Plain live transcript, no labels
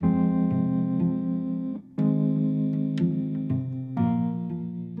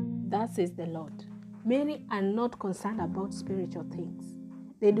Thus says the Lord, many are not concerned about spiritual things.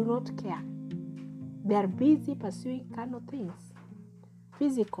 They do not care. They are busy pursuing carnal things,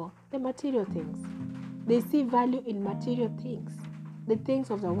 physical, the material things. They see value in material things, the things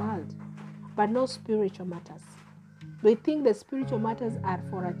of the world, but not spiritual matters. They think the spiritual matters are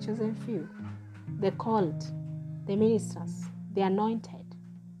for a chosen few, the called, the ministers, the anointed,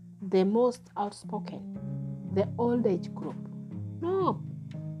 the most outspoken, the old age group. No,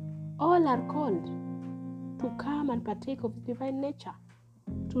 all are called to come and partake of divine nature,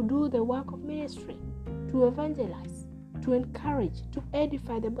 to do the work of ministry, to evangelize, to encourage, to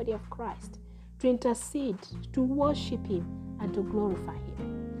edify the body of Christ, to intercede, to worship Him, and to glorify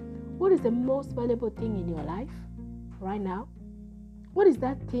Him. What is the most valuable thing in your life right now? What is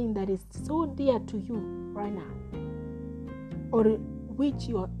that thing that is so dear to you right now, or which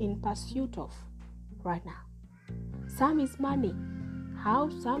you are in pursuit of right now? Some is money,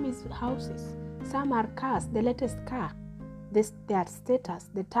 some is houses, some are cars, the latest car, their status,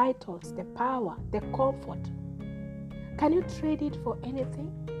 the titles, the power, the comfort. Can you trade it for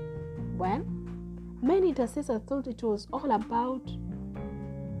anything? Well, many intercessors thought it was all about,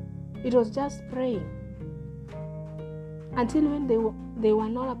 it was just praying, until when they were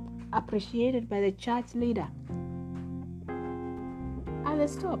not appreciated by the church leader, and they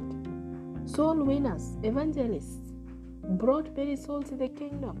stopped. Soul winners, evangelists, brought many souls in the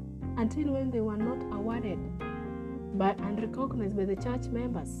kingdom, until when they were not awarded and recognized by the church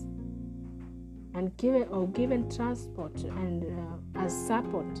members, and given transport and as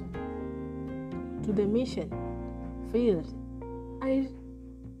support to the mission field, and it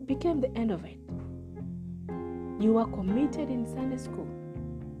became the end of it. You were committed in Sunday school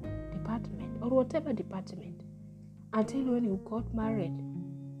department or whatever department, until when you got married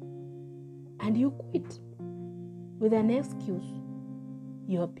and you quit with an excuse: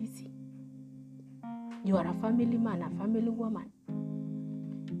 you are busy. You are a family man, a family woman.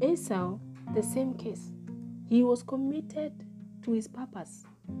 Esau, the same case. He was committed to his purpose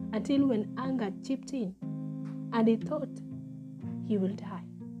until when anger chipped in and he thought he will die.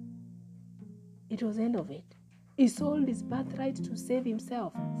 It was the end of it. He sold his birthright to save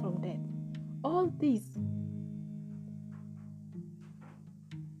himself from death. All this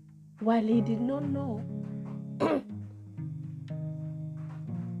while he did not know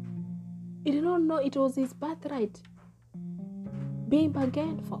he did not know it was his birthright being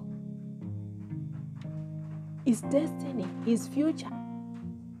bargained for. His destiny, his future.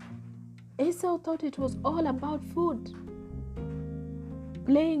 Esau thought it was all about food,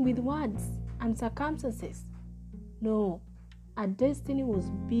 playing with words and circumstances. No, a destiny was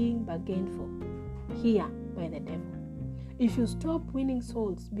being bargained for here by the devil. If you stop winning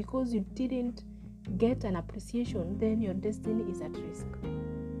souls because you didn't get an appreciation, then your destiny is at risk.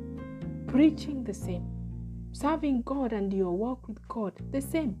 Preaching the same, serving God and your walk with God the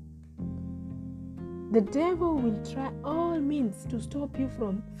same. The devil will try all means to stop you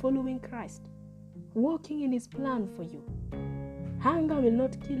from following Christ, walking in His plan for you. Hunger will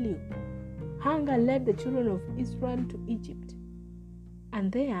not kill you. Hunger led the children of Israel to Egypt, and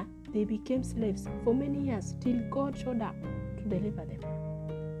there they became slaves for many years till God showed up to deliver them.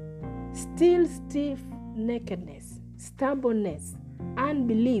 Still stiff-neckedness, stubbornness,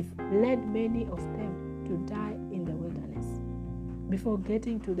 unbelief led many of them to die in the wilderness before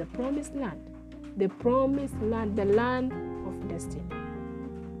getting to the promised land, the land of destiny.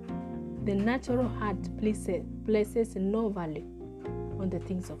 The natural heart places no value on the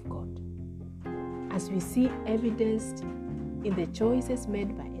things of God, as we see evidenced in the choices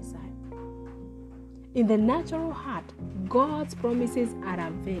made by Esau. In the natural heart, God's promises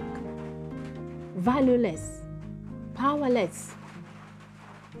are vague, valueless, powerless,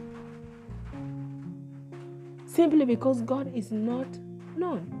 simply because God is not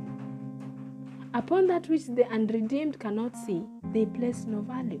known. Upon that which the unredeemed cannot see, they place no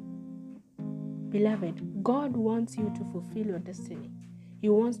value. Beloved, God wants you to fulfill your destiny. He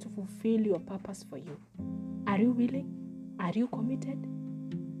wants to fulfill your purpose for you. Are you willing? Are you committed?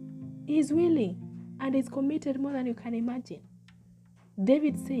 He is willing and is committed more than you can imagine.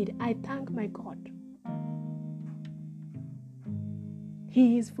 David said, I thank my God.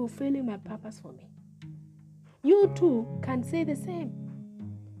 He is fulfilling my purpose for me. You too can say the same.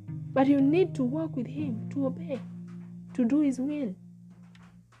 But you need to walk with Him, to obey, to do His will.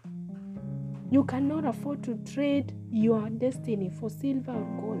 You cannot afford to trade your destiny for silver or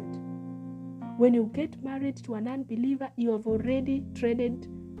gold. When you get married to an unbeliever, you have already traded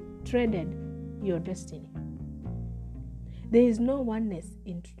your destiny. There is no oneness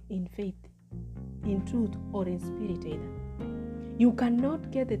in faith, in truth, or in spirit either. You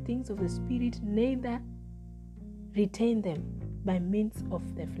cannot get the things of the Spirit, neither retain them by means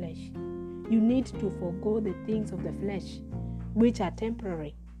of the flesh. You need to forego the things of the flesh, which are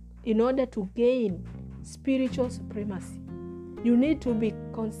temporary, in order to gain spiritual supremacy. You need to be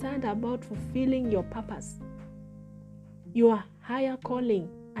concerned about fulfilling your purpose, your higher calling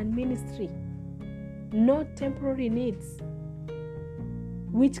and ministry, not temporary needs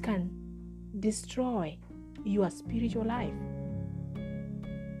which can destroy your spiritual life.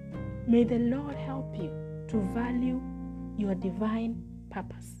 May the Lord help you to value your divine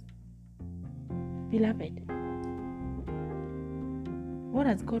purpose. Beloved, what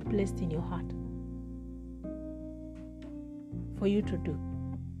has God placed in your heart for you to do?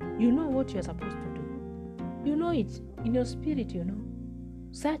 You know what you're supposed to do. You know it in your spirit, you know.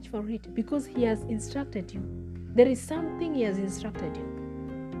 Search for it because He has instructed you. There is something He has instructed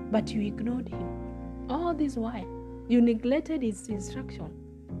you, but you ignored Him. All this while, you neglected His instruction,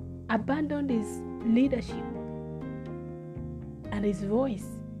 abandoned His leadership and His voice.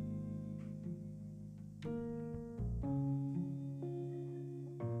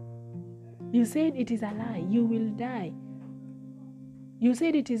 You said it is a lie, you will die. You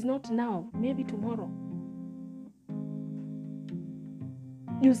said it is not now, maybe tomorrow.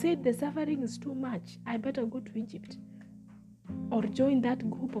 You said the suffering is too much, I better go to Egypt or join that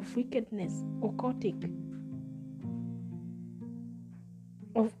group of wickedness, occultic,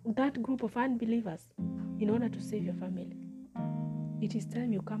 of that group of unbelievers in order to save your family. It is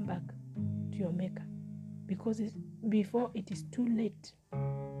time you come back to your Maker because before it is too late.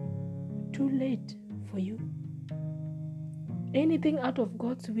 Too late for you. Anything out of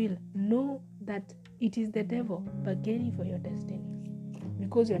God's will, know that it is the devil bargaining for your destiny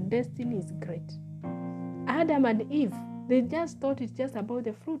because your destiny is great. Adam and Eve, they just thought it's just about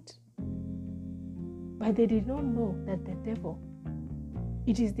the fruit, but they did not know that the devil,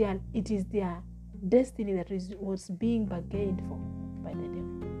 it is their destiny that was being bargained for by the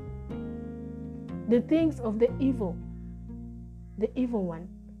devil. The things of the evil one,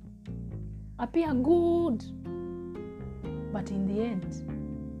 appear good, but in the end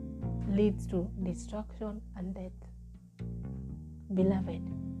leads to destruction and death. Beloved,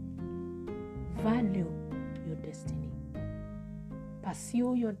 value your destiny.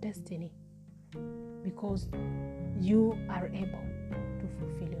 Pursue your destiny because you are able to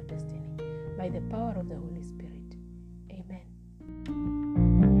fulfill your destiny by the power of the Holy Spirit.